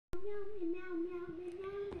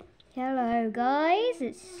Hello guys,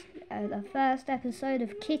 it's the first episode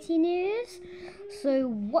of Kitty News. So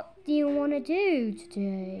what do you want to do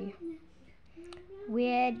today?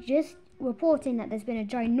 We're just reporting that there's been a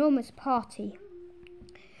ginormous party.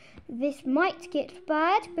 This might get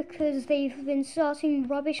bad because they've been starting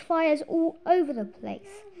rubbish fires all over the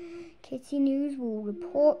place. Kitty News will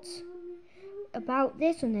report about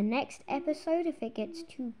this on the next episode if it gets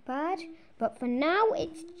too bad, but for now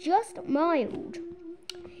it's just mild.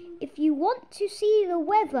 If you want to see the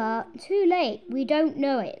weather, too late, we don't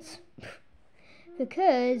know it.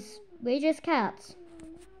 Because we're just cats.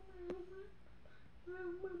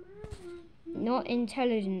 Not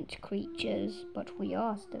intelligent creatures, but we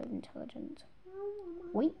are still intelligent.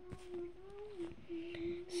 Wait.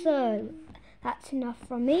 So, that's enough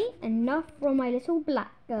from me, enough from my little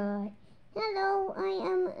black guy. Hello,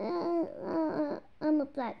 I'm a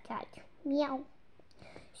black cat. Meow.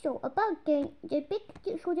 So about there's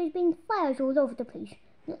been fires all over the place.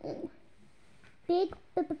 Big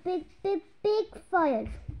fires.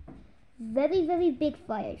 Very big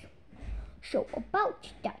fires. So about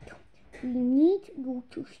that, we need you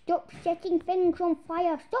to stop setting things on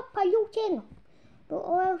fire. Stop polluting,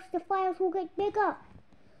 or else the fires will get bigger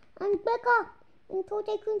and bigger until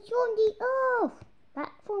they consume the earth.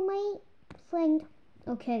 Back for my friend.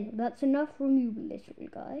 Okay, that's enough from you, little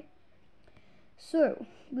guy. So,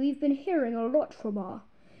 we've been hearing a lot from our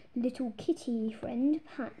little kitty friend,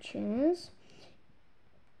 Patches.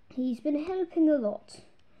 He's been helping a lot,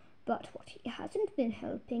 but what he hasn't been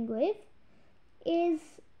helping with is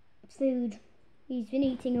food. He's been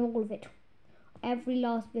eating all of it, every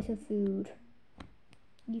last bit of food.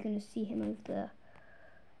 You're going to see him over there.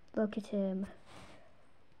 Look at him.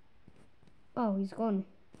 Oh, he's gone.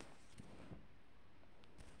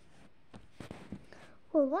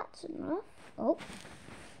 Well, that's enough. Oh,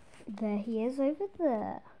 there he is over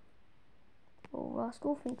there. Oh,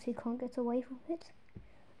 rascal thinks he can't get away from it.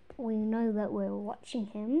 We know that we're watching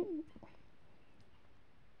him.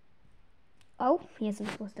 Oh, he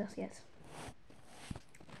hasn't spotted us yet.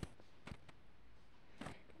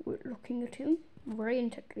 We're looking at him very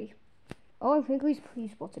intently. Oh, I think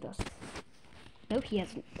he's spotted us. No, he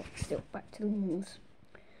hasn't. Still, back to the news.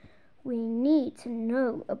 We need to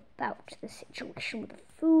know about the situation with the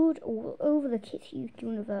food all over the Kitty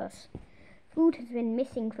universe. Food has been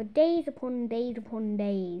missing for days upon days upon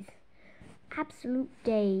days. Absolute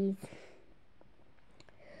days.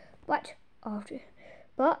 But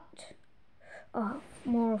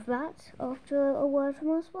more of that after a word from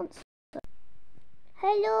our sponsor.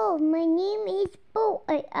 Hello, my name is Bo.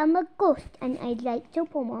 I am a ghost and I'd like to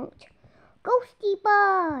promote Ghosty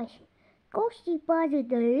Bars. Ghosty bars are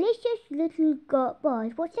delicious little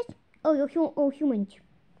bars. What's this? Oh, you're humans.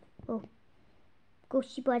 Oh,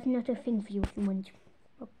 ghosty bars not a thing for you humans.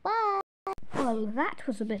 Bye. Well, that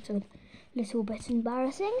was a little bit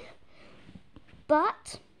embarrassing,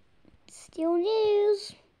 but still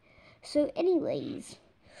news. So, anyways,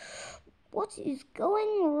 what is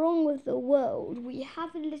going wrong with the world? We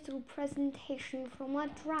have a little presentation from our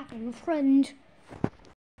dragon friend.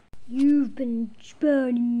 You've been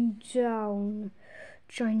burning down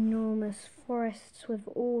ginormous forests with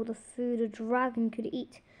all the food a dragon could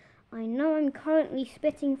eat. I know I'm currently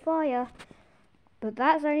spitting fire, but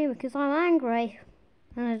that's only because I'm angry.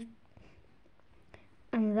 And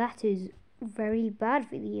that is very bad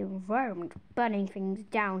for the environment, burning things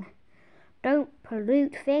down. Don't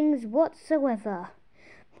pollute things whatsoever.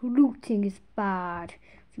 Polluting is bad.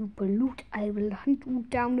 If you pollute, I will hunt you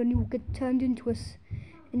down and you'll get turned into a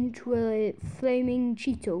flaming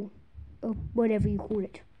Cheeto, or whatever you call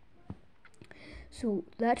it. So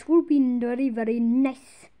that will be very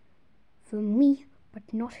nice for me,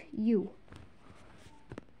 but not you.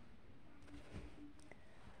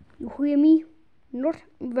 You hear me? Not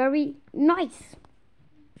very nice.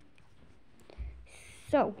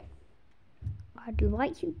 So, I'd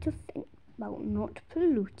like you to think about not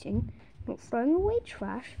polluting, not throwing away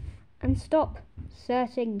trash, and stop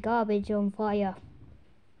setting garbage on fire.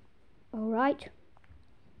 Alright?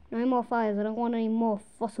 No more fires. I don't want any more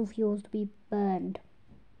fossil fuels to be burned.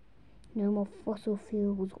 No more fossil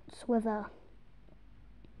fuels whatsoever.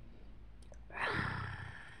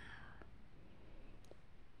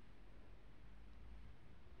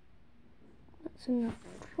 That's enough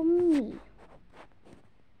from me.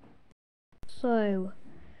 So,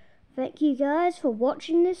 thank you guys for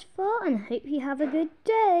watching this far and I hope you have a good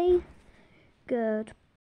day. Good.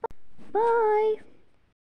 Bye.